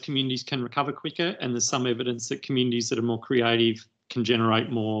those communities can recover quicker, and there's some evidence that communities that are more creative can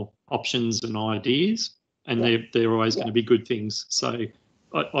generate more options and ideas, and they're always going to be good things. So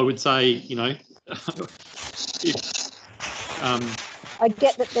I would say, you know, I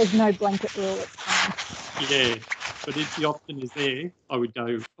get that there's no blanket rule. It's fine. Yeah, but if the option is there, I would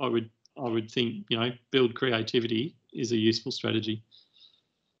think, you know, build creativity is a useful strategy.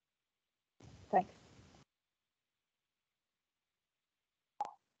 Thanks.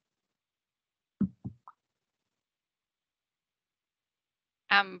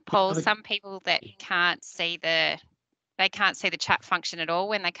 Paul, some people that can't see the chat function at all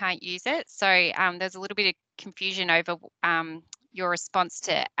when they can't use it. So there's a little bit of confusion over your response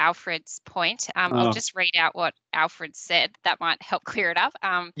to Alfred's point. I'll just read out what Alfred said. That might help clear it up.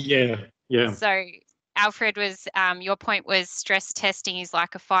 Yeah. So Alfred was, your point was stress testing is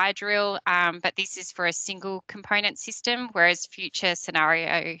like a fire drill, but this is for a single component system, whereas future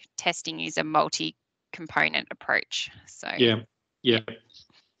scenario testing is a multi-component approach. So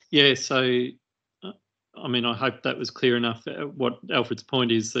So, I mean, I hope that was clear enough. What Alfred's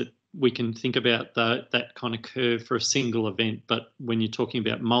point is that we can think about that kind of curve for a single event, but when you're talking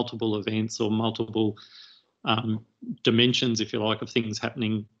about multiple events or multiple dimensions, if you like, of things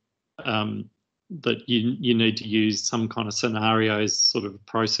happening, that you need to use some kind of scenarios sort of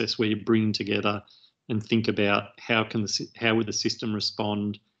process where you bring together and think about how would the system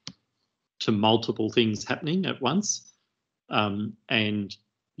respond to multiple things happening at once, and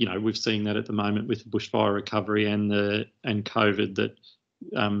you know, we've seen that at the moment with the bushfire recovery and COVID, that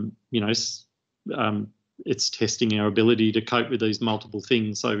you know, it's testing our ability to cope with these multiple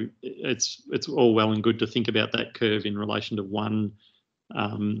things. So it's all well and good to think about that curve in relation to one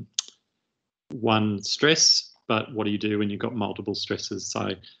stress, but what do you do when you've got multiple stresses?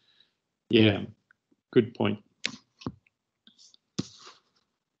 So yeah, good point.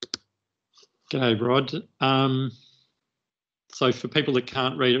 G'day, Rod. So for people that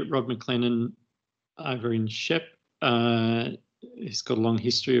can't read it, Rod McLennan over in Shep, he's got a long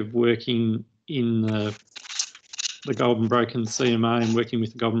history of working in the Golden Broken CMA and working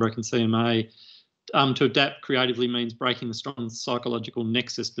with the Golden Broken CMA. To adapt creatively means breaking the strong psychological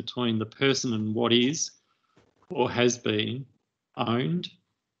nexus between the person and what is or has been owned,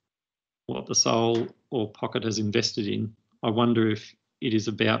 what the soul or pocket has invested in. I wonder if it is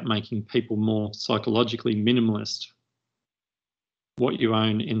about making people more psychologically minimalist. What you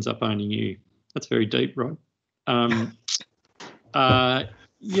own ends up owning you. That's very deep, Rod.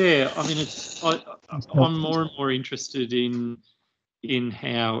 Yeah, I mean, I'm more and more interested in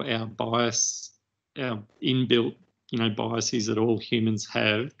how our bias, our inbuilt, you know, biases that all humans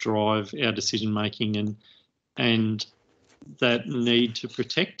have drive our decision making and that need to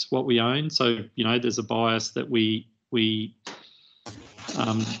protect what we own. So, you know, there's a bias that we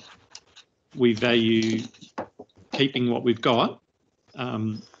value keeping what we've got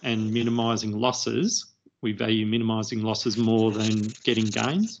and minimising losses. We value minimising losses more than getting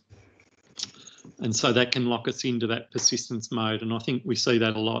gains. And so that can lock us into that persistence mode. And I think we see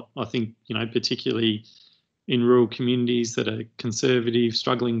that a lot. I think, you know, particularly in rural communities that are conservative,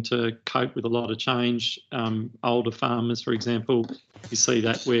 struggling to cope with a lot of change, older farmers, for example, you see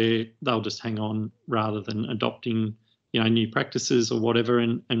that where they'll just hang on rather than adopting, you know, new practices or whatever.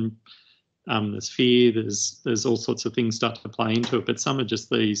 And there's fear, there's all sorts of things start to play into it. But some are just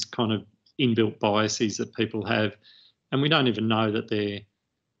these kind of inbuilt biases that people have, and we don't even know that they're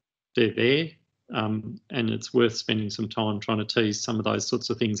there. And it's worth spending some time trying to tease some of those sorts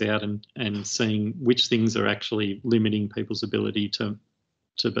of things out and seeing which things are actually limiting people's ability to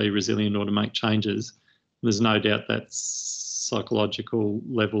be resilient or to make changes. And there's no doubt that psychological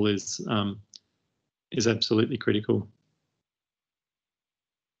level is absolutely critical.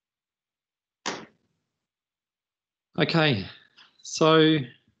 Okay, so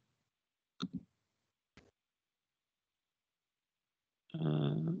I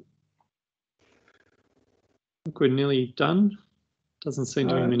think we're nearly done. Doesn't seem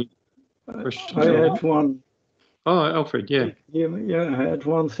to be many questions. I have one. Oh, Alfred, yeah. Yeah, I had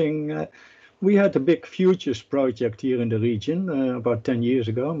one thing. We had a big futures project here in the region about 10 years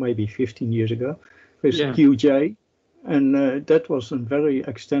ago, maybe 15 years ago, with Yeah. QJ. And that was a very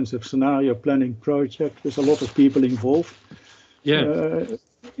extensive scenario planning project with a lot of people involved. Yeah.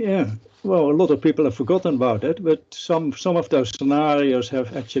 Yeah, well, a lot of people have forgotten about it, but some of those scenarios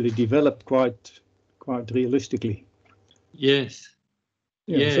have actually developed quite realistically. Yes.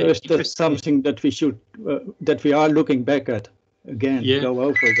 Yeah, Yeah, so that's interesting. something that we should that we are looking back at again, Yeah. go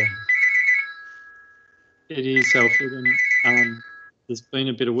over again. It is, Alfred, and there's been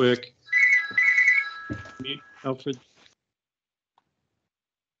a bit of work. Mute, Alfred.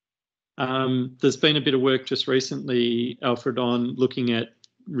 There's been a bit of work just recently, Alfred, on looking at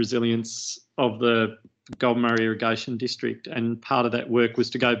resilience of the Golden Murray Irrigation District, and part of that work was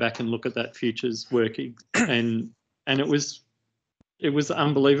to go back and look at that futures work, and it was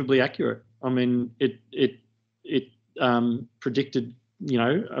unbelievably accurate. I mean, it predicted, you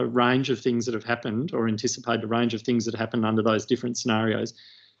know, a range of things that have happened, or anticipated a range of things that happened under those different scenarios.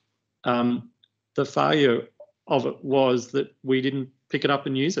 The failure of it was that we didn't pick it up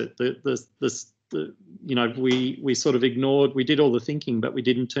and use it. You know, we sort of ignored. We did all the thinking, but we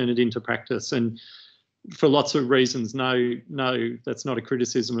didn't turn it into practice. And for lots of reasons, no, that's not a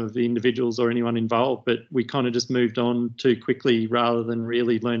criticism of the individuals or anyone involved, but we kind of just moved on too quickly rather than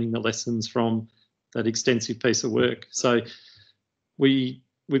really learning the lessons from that extensive piece of work. So we've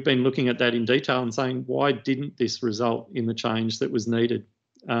been looking at that in detail and saying, why didn't this result in the change that was needed?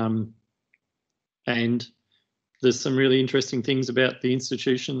 And there's some really interesting things about the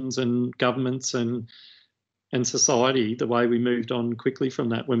institutions and governments and society, the way we moved on quickly from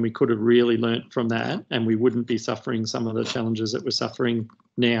that, when we could have really learnt from that, and we wouldn't be suffering some of the challenges that we're suffering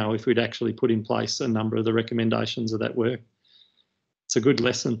now if we'd actually put in place a number of the recommendations of that work. It's a good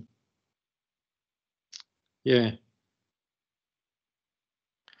lesson. Yeah.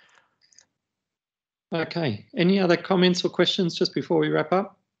 Okay. Any other comments or questions just before we wrap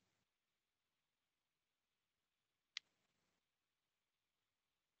up?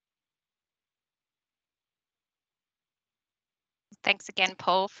 Thanks again,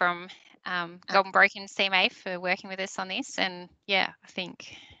 Paul from Golden Broken CMA for working with us on this. And yeah, I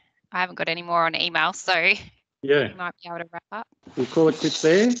think I haven't got any more on email, so yeah, we might be able to wrap up. We'll call it quits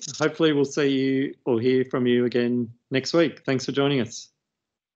there. Hopefully we'll see you or hear from you again next week. Thanks for joining us.